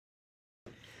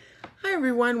Hi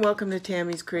everyone, welcome to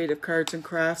Tammy's Creative Cards and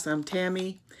Crafts. I'm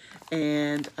Tammy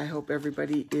and I hope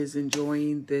everybody is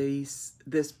enjoying this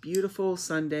beautiful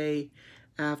Sunday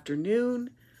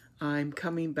afternoon. I'm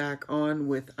coming back on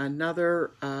with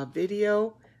another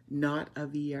video, not a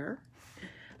VR.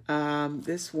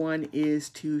 This one is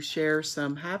to share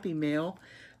some happy mail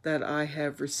that I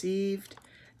have received,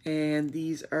 and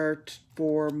these are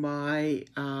for my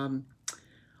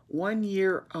 1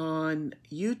 year on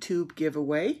YouTube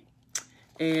giveaway.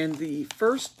 And the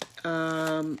first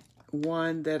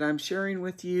one that I'm sharing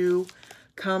with you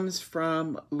comes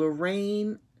from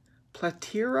Lorraine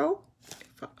Platero.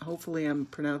 Hopefully I'm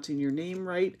pronouncing your name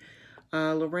right,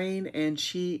 Lorraine, and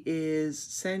she is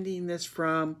sending this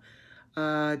from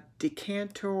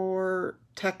Decantor,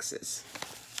 Texas.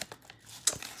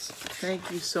 So thank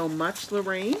you so much,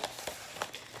 Lorraine.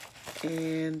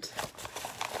 And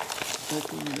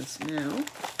opening this now.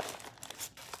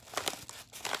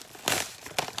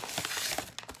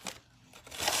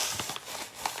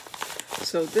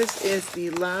 So this is the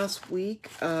last week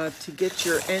to get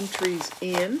your entries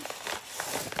in.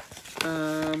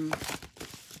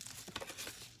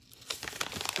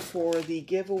 For the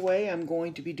giveaway, I'm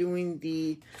going to be doing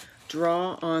the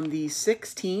draw on the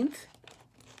 16th.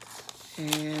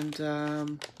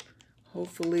 And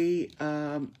hopefully,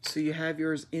 so you have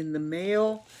yours in the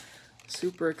mail.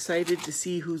 Super excited to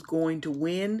see who's going to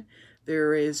win.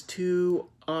 There is 2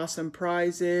 awesome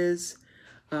prizes.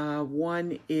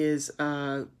 One is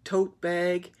a tote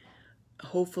bag,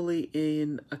 hopefully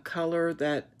in a color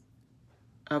that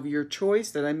of your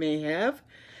choice that I may have,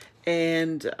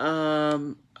 and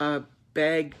a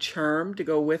bag charm to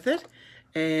go with it.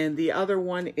 And the other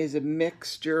one is a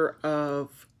mixture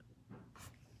of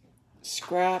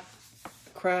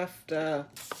craft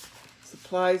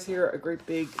supplies here, a great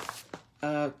big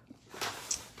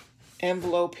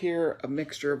envelope here, a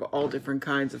mixture of all different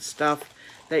kinds of stuff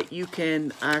that you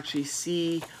can actually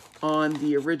see on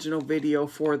the original video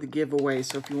for the giveaway.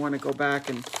 So if you want to go back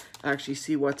and actually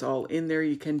see what's all in there,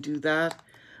 you can do that.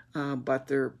 But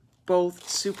they're both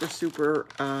super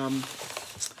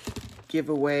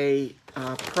giveaway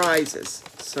prizes.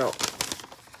 So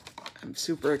I'm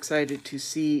super excited to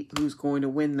see who's going to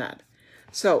win that.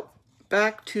 So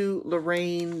back to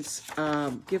Lorraine's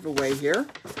giveaway here.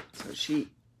 So she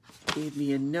gave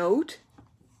me a note.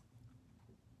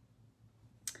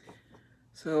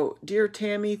 So, dear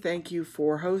Tammy, thank you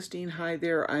for hosting. Hi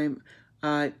there, I'm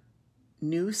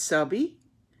new subby.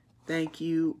 Thank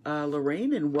you,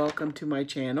 Lorraine, and welcome to my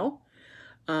channel.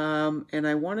 And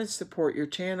I want to support your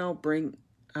channel. Being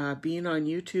on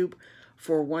YouTube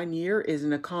for 1 year is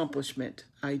an accomplishment.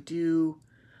 I do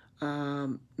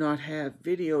not have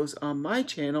videos on my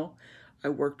channel. I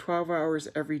work 12 hours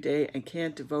every day and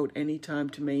can't devote any time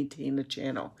to maintain a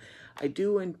channel. I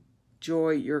do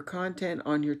enjoy your content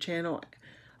on your channel.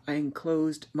 I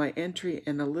enclosed my entry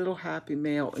and a little happy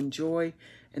mail. Enjoy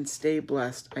and stay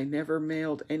blessed. I never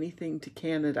mailed anything to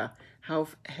Canada. How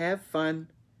fun.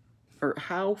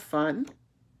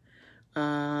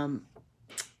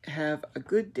 Have a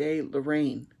good day,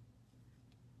 Lorraine.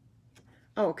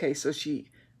 Oh, okay, so she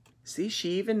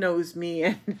even knows me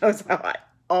and knows how I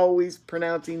always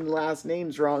pronouncing the last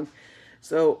names wrong.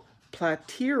 So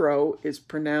Platero is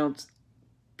pronounced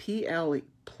P-L-E,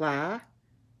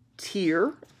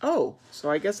 Tier. Oh,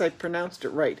 so I guess I pronounced it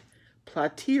right.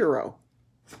 Platero.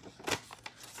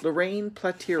 Lorraine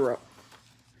Platero.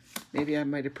 Maybe I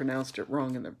might have pronounced it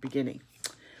wrong in the beginning.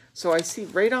 So I see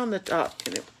right on the top,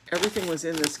 and everything was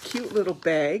in this cute little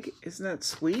bag. Isn't that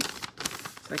sweet?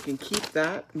 So I can keep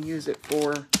that and use it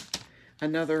for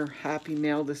another happy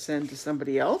mail to send to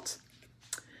somebody else.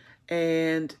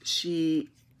 And she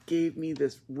gave me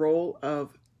this roll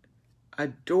of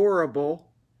adorable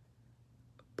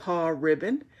paw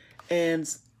ribbon, and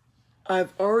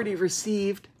I've already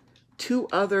received 2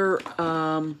 other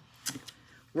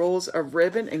rolls of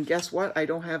ribbon, and guess what? I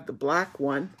don't have the black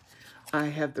one. I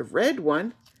have the red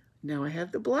one. Now I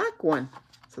have the black one.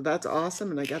 So that's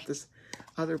awesome, and I got this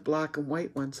other black and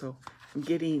white one, so I'm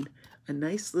getting a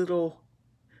nice little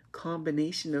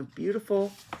combination of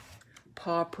beautiful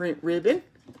paw print ribbon.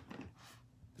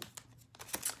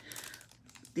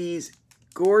 These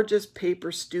gorgeous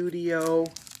Paper Studio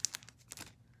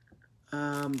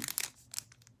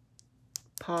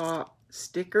paw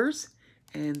stickers,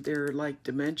 and they're like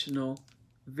dimensional,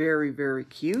 very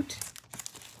cute.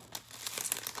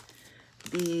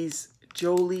 These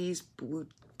Jolie's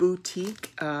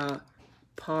Boutique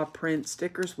paw print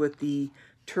stickers with the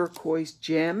turquoise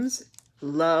gems.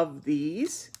 Love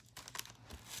these.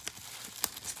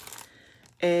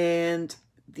 And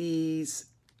these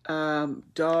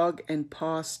dog and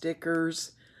paw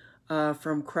stickers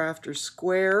from Crafter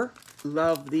Square.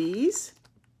 Love these.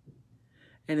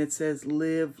 And it says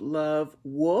Live, Love,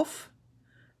 Woof.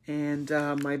 And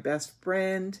my best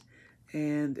friend.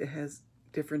 And it has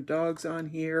different dogs on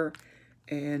here.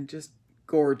 And just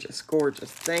gorgeous,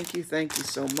 gorgeous. Thank you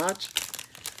so much.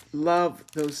 Love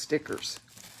those stickers.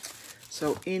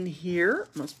 So in here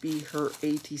must be her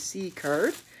ATC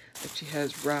card that she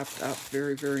has wrapped up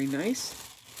very, very nice.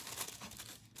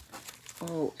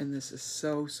 Oh, and this is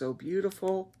so, so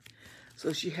beautiful.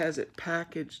 So she has it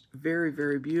packaged very,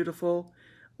 very beautiful.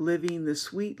 Living the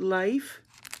sweet life.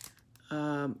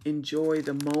 Enjoy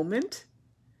the moment.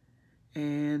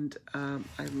 And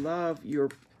I love your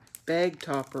bag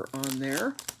topper on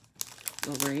there,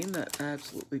 Lorraine. That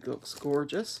absolutely looks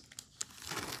gorgeous.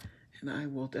 And I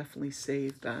will definitely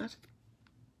save that.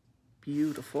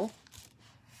 Beautiful.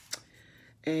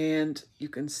 And you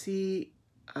can see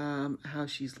how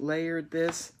she's layered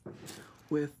this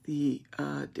with the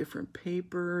different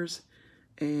papers.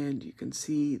 And you can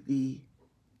see the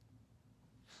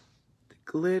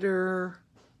glitter.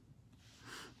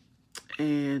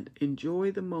 And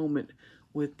enjoy the moment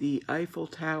with the Eiffel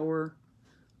Tower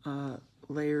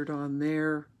layered on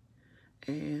there.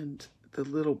 And the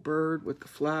little bird with the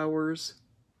flowers.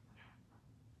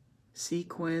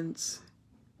 Sequence.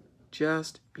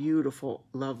 Just beautiful.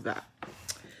 Love that.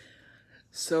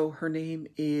 So her name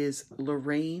is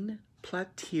Lorraine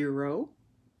Platero.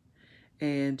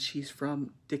 And she's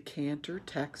from Decanter,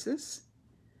 Texas.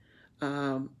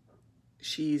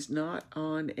 She's not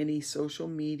on any social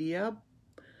media,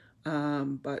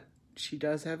 but she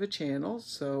does have a channel,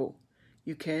 so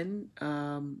you can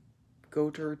go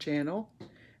to her channel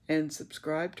and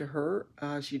subscribe to her.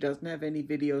 She doesn't have any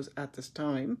videos at this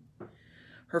time.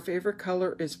 Her favorite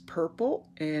color is purple,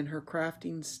 and her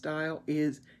crafting style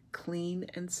is clean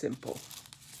and simple.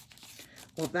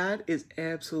 Well, that is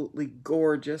absolutely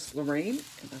gorgeous, Lorraine,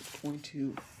 and I'm going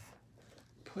to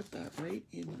put that right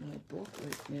in my book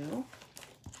right now.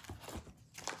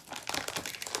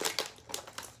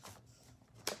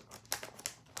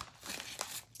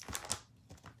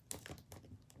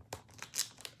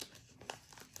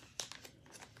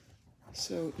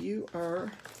 So you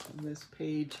are on this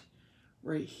page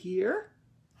right here.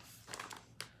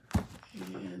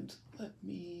 And let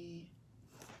me,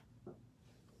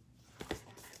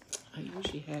 I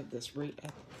usually have this right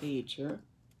at the page here.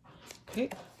 Okay.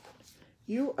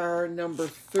 You are number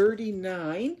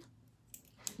 39,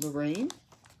 Lorraine.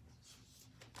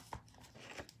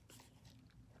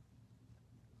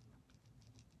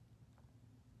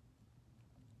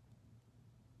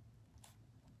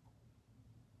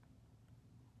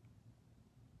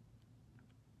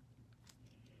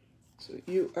 So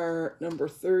you are number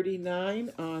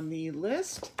 39 on the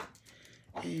list.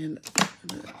 And I'm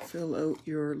going to fill out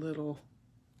your little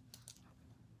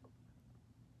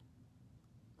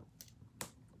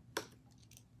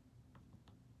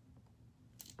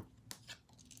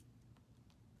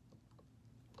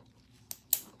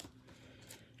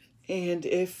and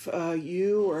if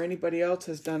you or anybody else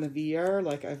has done a VR,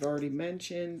 like I've already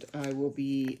mentioned, I will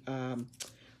be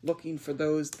looking for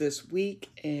those this week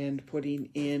and putting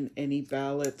in any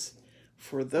ballots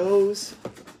for those.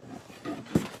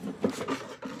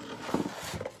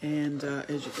 And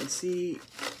as you can see,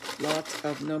 lots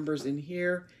of numbers in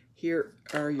here. Here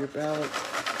are your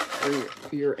ballots or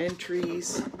your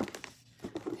entries.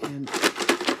 And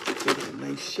give it a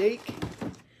nice shake.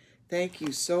 Thank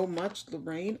you so much,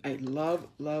 Lorraine. I love,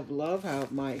 love, love how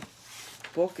my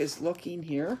book is looking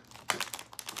here.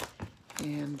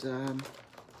 And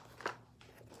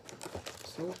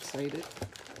so excited.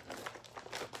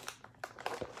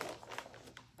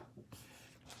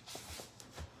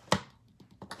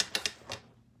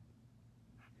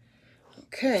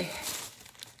 Okay.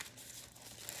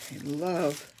 I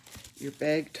love your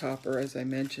bag topper, as I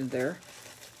mentioned there.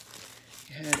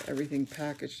 You had everything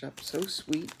packaged up so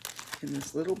sweet in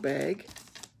this little bag.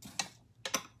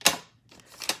 I'm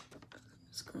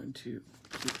just going to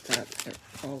keep that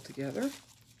all together.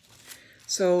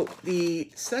 So the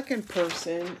second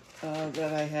person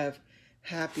that I have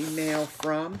happy mail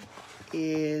from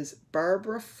is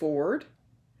Barbara Ford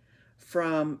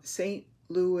from St.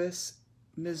 Louis,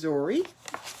 Missouri.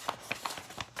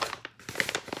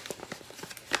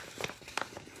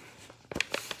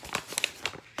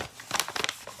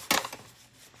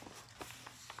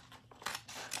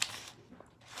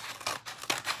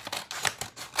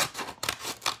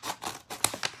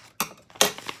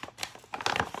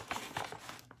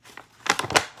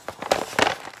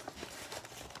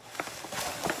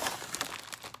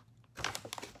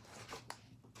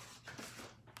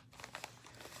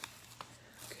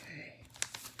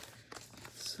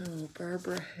 So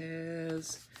Barbara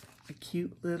has a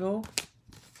cute little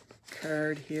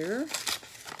card here,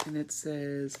 and it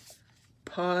says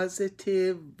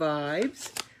positive vibes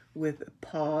with a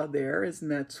paw there. Isn't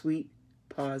that sweet?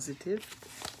 Positive.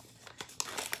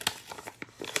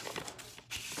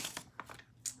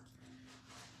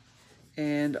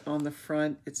 And on the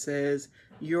front it says,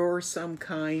 you're some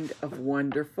kind of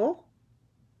wonderful.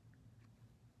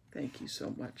 Thank you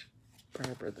so much,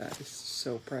 Barbara. That is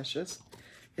so precious.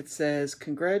 It says,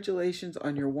 congratulations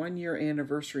on your 1-year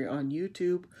anniversary on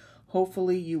YouTube.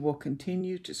 Hopefully you will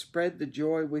continue to spread the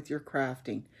joy with your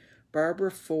crafting.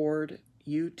 Barbara Ford.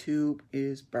 YouTube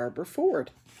is Barbara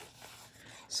Ford.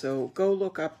 So go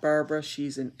look up Barbara.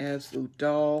 She's an absolute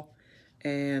doll,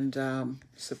 and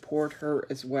support her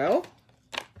as well.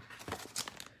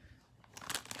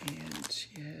 And she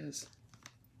has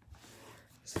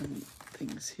some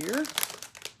things here.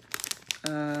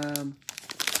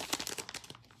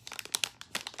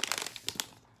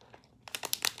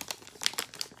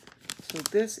 So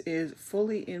this is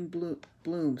fully in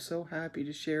bloom. So happy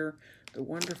to share the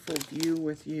wonderful view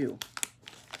with you.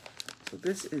 So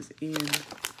this is in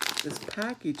this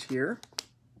package here.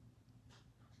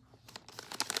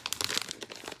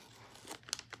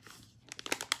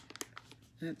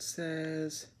 And it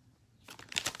says,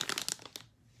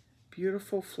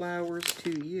 beautiful flowers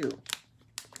to you.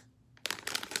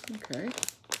 Okay.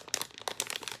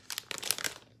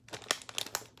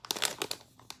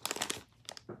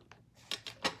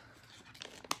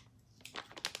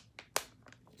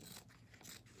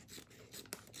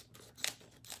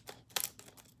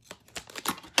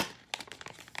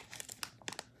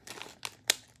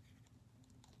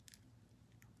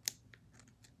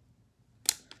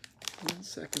 One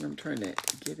second, I'm trying to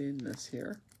get in this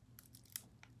here.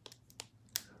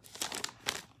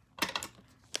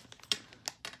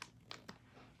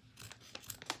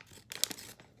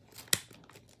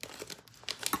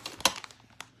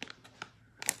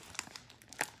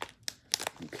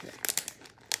 Okay.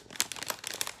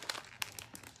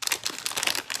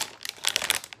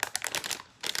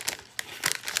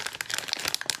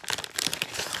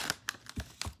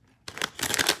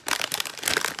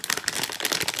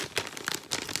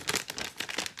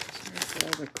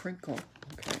 The crinkle.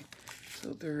 Okay, so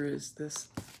there is this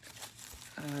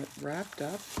wrapped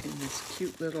up in this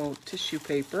cute little tissue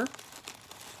paper.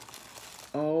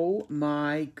 Oh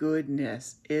my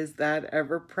goodness, is that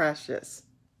ever precious?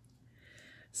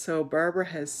 So Barbara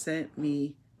has sent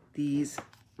me these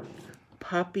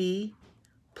puppy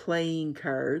playing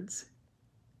cards.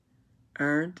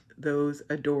 Aren't those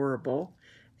adorable?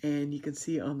 And you can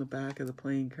see on the back of the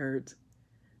playing cards,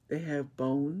 they have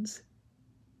bones.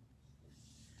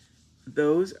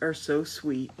 Those are so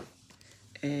sweet,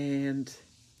 and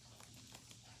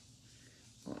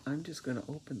well, I'm just going to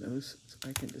open those so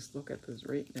I can just look at those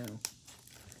right now,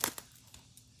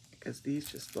 because these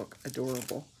just look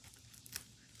adorable.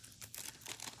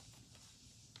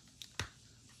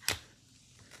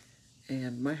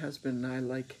 And my husband and I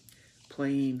like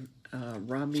playing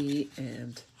rummy,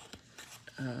 and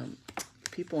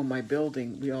people in my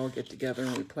building, we all get together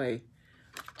and we play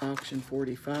auction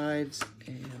 45s,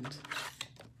 and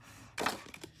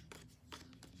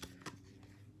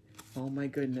oh my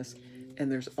goodness.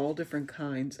 And there's all different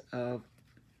kinds of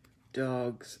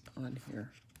dogs on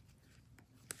here.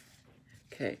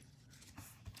 Okay.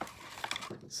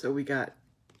 So we got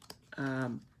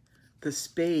the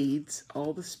spades,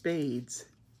 all the spades.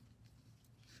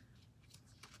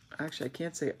 Actually, I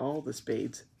can't say all the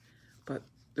spades, but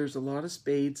there's a lot of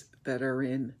spades that are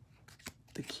in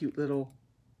the cute little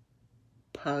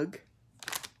pug.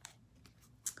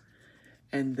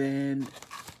 And then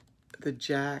the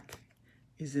jack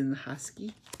is in the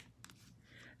husky.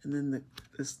 And then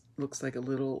this looks like a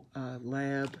little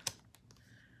lab.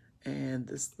 And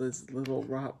this little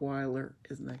Rottweiler.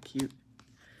 Isn't that cute?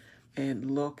 And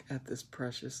look at this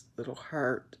precious little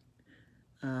heart.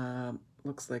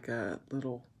 Looks like a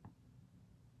little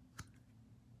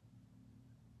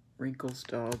Wrinkles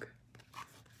dog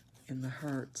in the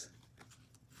hearts.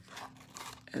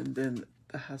 And then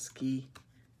the husky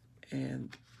and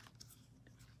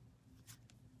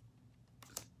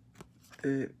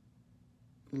the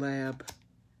lab,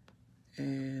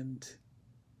 and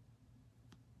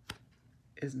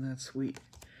isn't that sweet?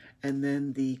 And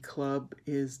then the club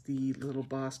is the little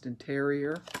Boston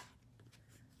Terrier.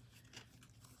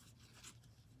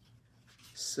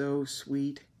 So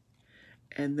sweet.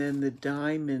 And then the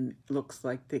diamond looks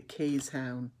like the Case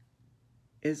Hound.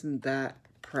 Isn't that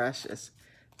precious?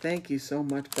 Thank you so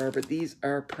much, Barbara. These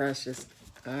are precious.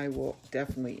 I will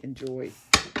definitely enjoy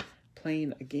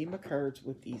playing a game of cards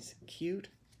with these cute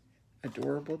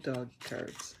adorable dog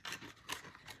cards.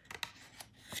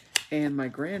 And my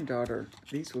granddaughter,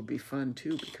 these would be fun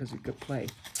too, because we could play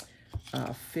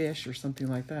fish or something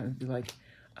like that and be like,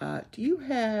 do you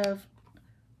have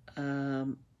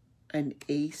an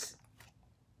ace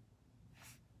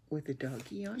with a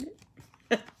doggy on it?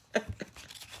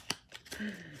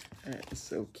 That is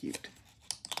so cute.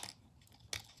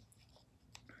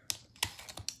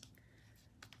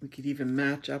 We could even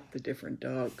match up the different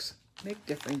dogs, make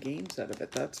different games out of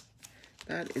it.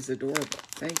 That is adorable.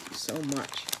 Thank you so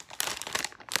much.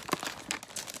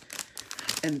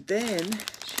 And then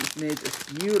she's made this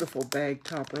beautiful bag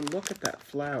topper. Look at that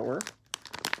flower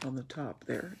on the top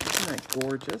there. Isn't that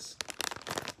gorgeous?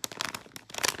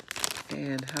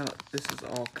 And how this is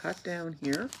all cut down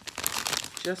here.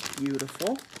 Just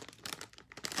beautiful.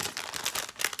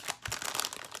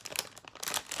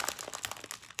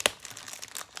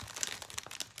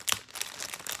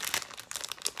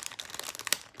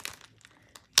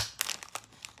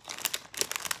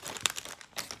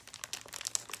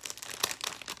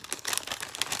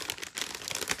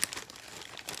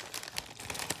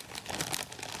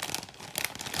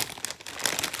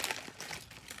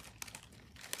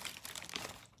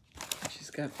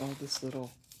 Got all this little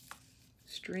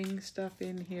string stuff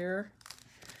in here,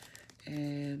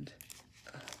 and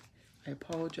I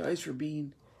apologize for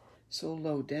being so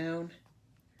low down.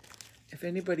 If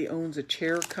anybody owns a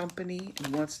chair company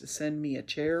and wants to send me a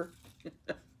chair,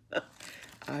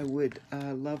 I would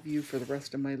love you for the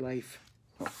rest of my life.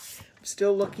 I'm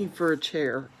still looking for a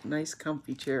chair, nice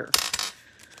comfy chair.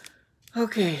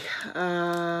 Okay,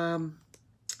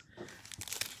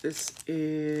 this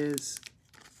is,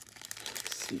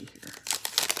 here.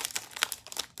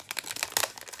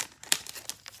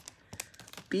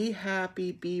 Be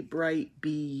happy, be bright, be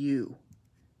you.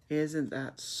 Isn't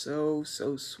that so,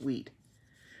 so sweet?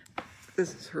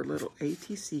 This is her little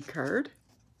ATC card.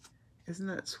 Isn't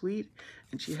that sweet?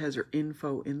 And she has her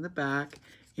info in the back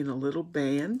in a little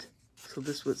band. So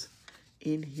this was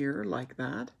in here like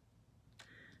that.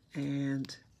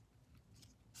 And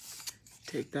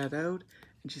take that out.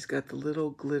 And she's got the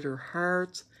little glitter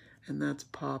hearts. And that's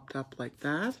popped up like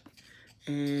that.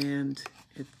 And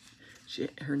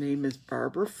her name is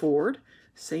Barbara Ford,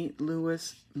 St.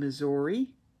 Louis, Missouri.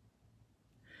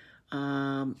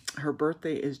 Her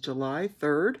birthday is July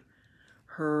 3rd.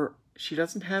 She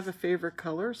doesn't have a favorite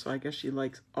color, so I guess she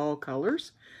likes all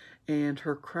colors. And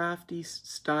her crafty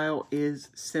style is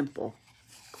simple,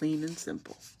 clean and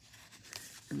simple.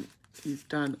 And you've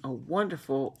done a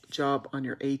wonderful job on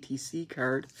your ATC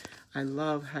card. I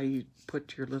love how you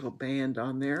put your little band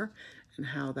on there and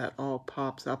how that all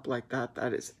pops up like that.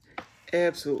 That is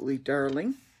absolutely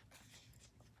darling.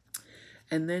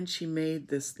 And then she made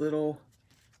this little,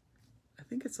 I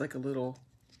think it's like a little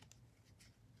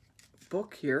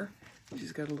book here.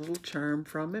 She's got a little charm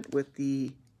from it with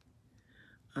the,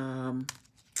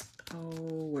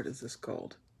 what is this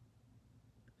called?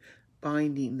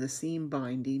 Binding, the seam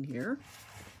binding here.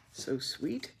 So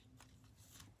sweet.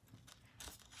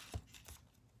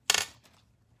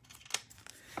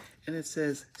 And it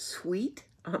says sweet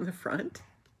on the front.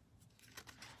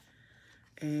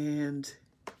 And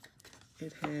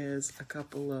it has a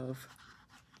couple of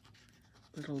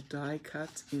little die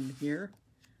cuts in here.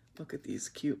 Look at these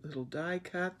cute little die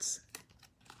cuts.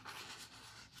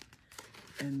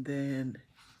 And then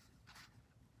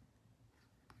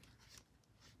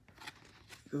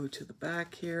go to the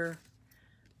back here,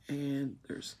 and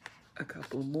there's a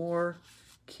couple more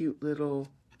cute little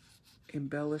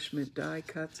embellishment die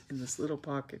cuts in this little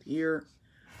pocket here.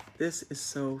 This is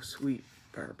so sweet,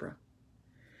 Barbara.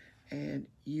 And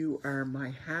you are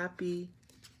my happy.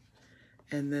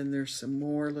 And then there's some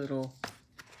more little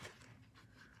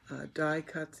die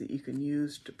cuts that you can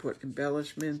use to put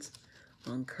embellishments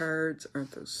on cards.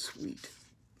 Aren't those sweet?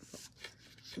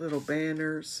 Little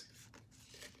banners.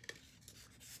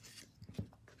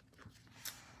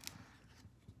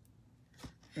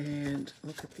 And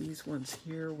look at these ones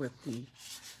here with the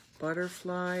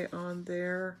butterfly on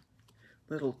there.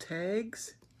 Little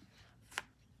tags.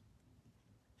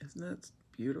 Isn't that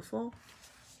beautiful?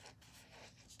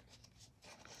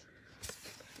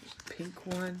 There's a pink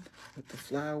one with the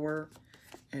flower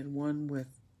and one with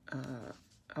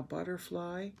a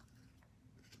butterfly.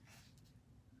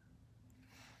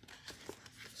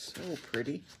 So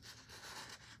pretty.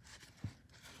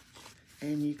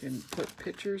 And you can put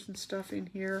pictures and stuff in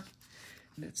here.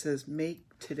 And it says, make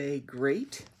today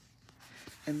great.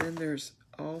 And then there's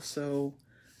also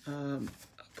a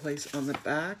place on the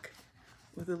back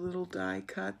with a little die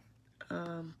cut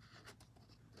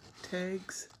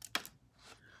tags.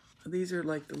 These are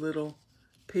like the little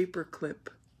paper clip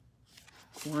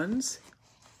ones.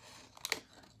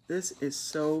 This is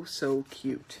so, so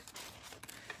cute.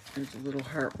 There's a little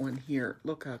heart one here.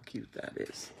 Look how cute that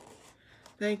is.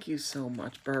 Thank you so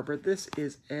much, Barbara. This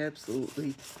is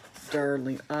absolutely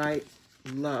darling. I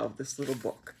love this little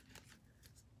book.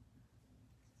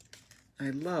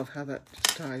 I love how that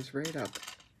just ties right up.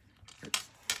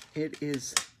 It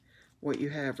is what you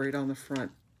have right on the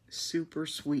front. Super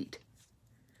sweet.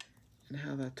 And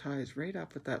how that ties right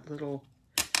up with that little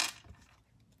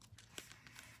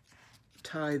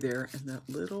tie there. And that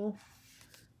little,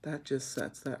 that just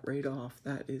sets that right off.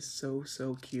 That is so,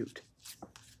 so cute.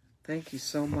 Thank you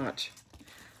so much.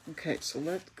 Okay, so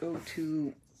let's go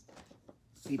to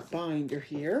the binder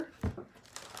here.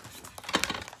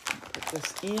 Put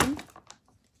this in.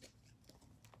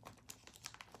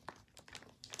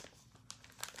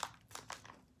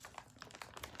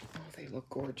 Oh, they look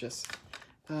gorgeous.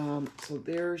 So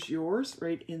there's yours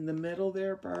right in the middle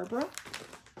there, Barbara.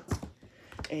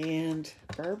 And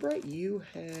Barbara, you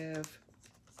have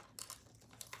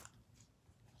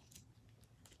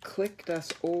clicked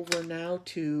us over now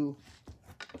to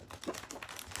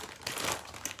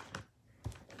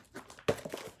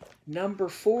number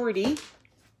 40.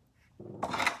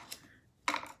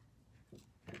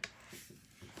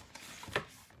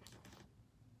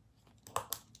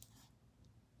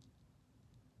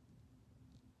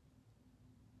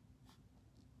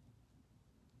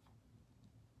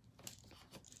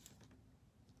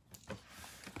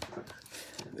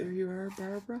 There you are,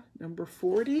 Barbara, number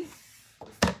 40.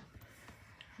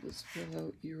 Just fill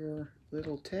out your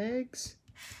little tags.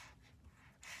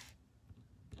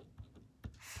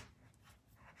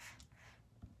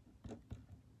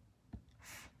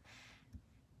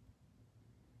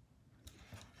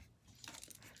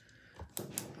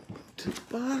 To the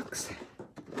box.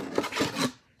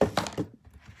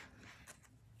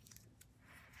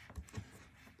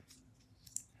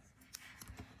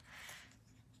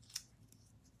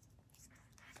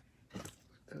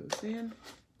 Put those in.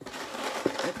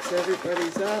 Mix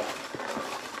everybody's up.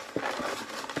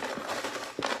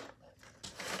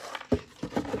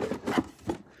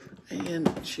 And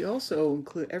she also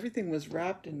included, everything was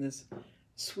wrapped in this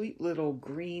sweet little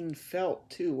green felt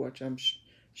too, which I'm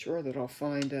sure that I'll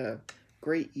find a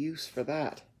great use for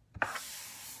that.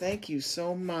 Thank you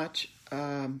so much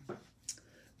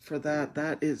for that.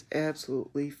 That is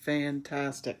absolutely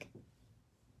fantastic.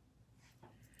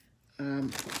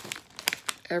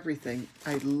 Everything.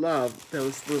 I love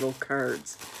those little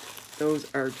cards. Those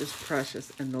are just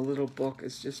precious, and the little book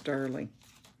is just darling.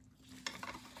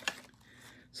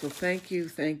 So thank you,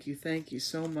 thank you, thank you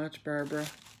so much, Barbara.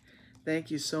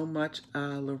 Thank you so much,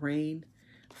 Lorraine,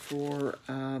 for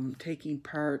taking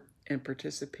part and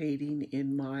participating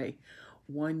in my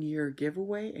one-year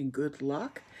giveaway, and good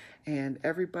luck. And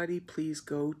everybody, please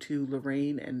go to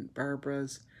Lorraine and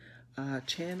Barbara's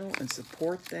channel and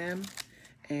support them.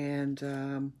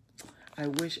 And I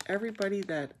wish everybody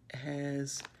that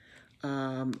has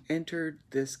entered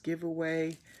this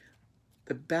giveaway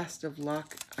the best of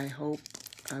luck.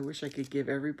 I wish I could give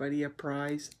everybody a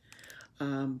prize,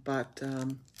 but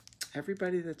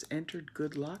everybody that's entered,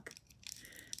 good luck.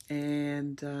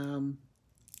 And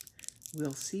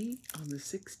we'll see on the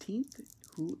 16th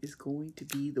who is going to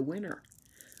be the winner,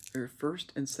 their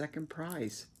first and second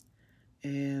prize.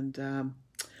 And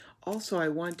also, I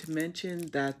want to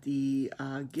mention that the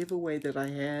giveaway that I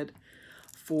had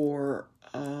for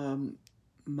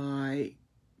my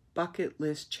bucket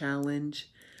list challenge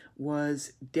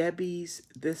was Debbie's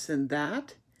This and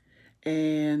That.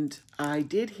 And I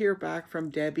did hear back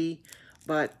from Debbie,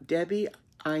 but Debbie,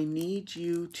 I need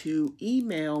you to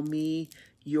email me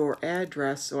your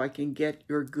address so I can get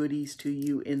your goodies to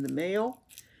you in the mail.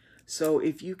 So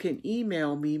if you can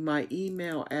email me, my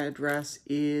email address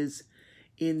is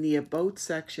in the About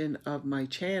section of my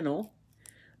channel.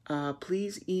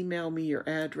 Please email me your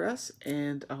address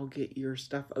and I'll get your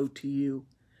stuff out to you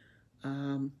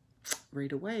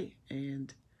right away,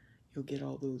 and you'll get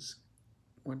all those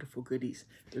wonderful goodies.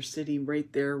 They're sitting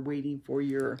right there waiting for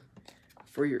your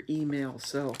email.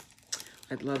 So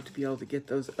I'd love to be able to get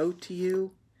those out to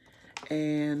you.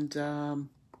 And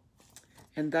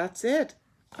that's it.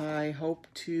 I hope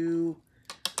to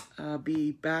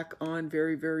be back on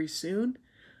very, very soon.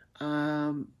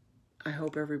 I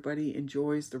hope everybody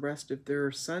enjoys the rest of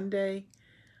their Sunday.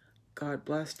 God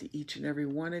bless to each and every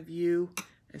one of you.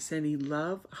 I send you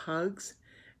love, hugs,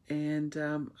 and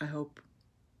I hope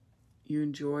you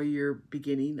enjoy your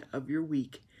beginning of your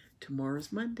week.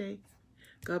 Tomorrow's Monday.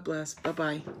 God bless.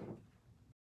 Bye-bye.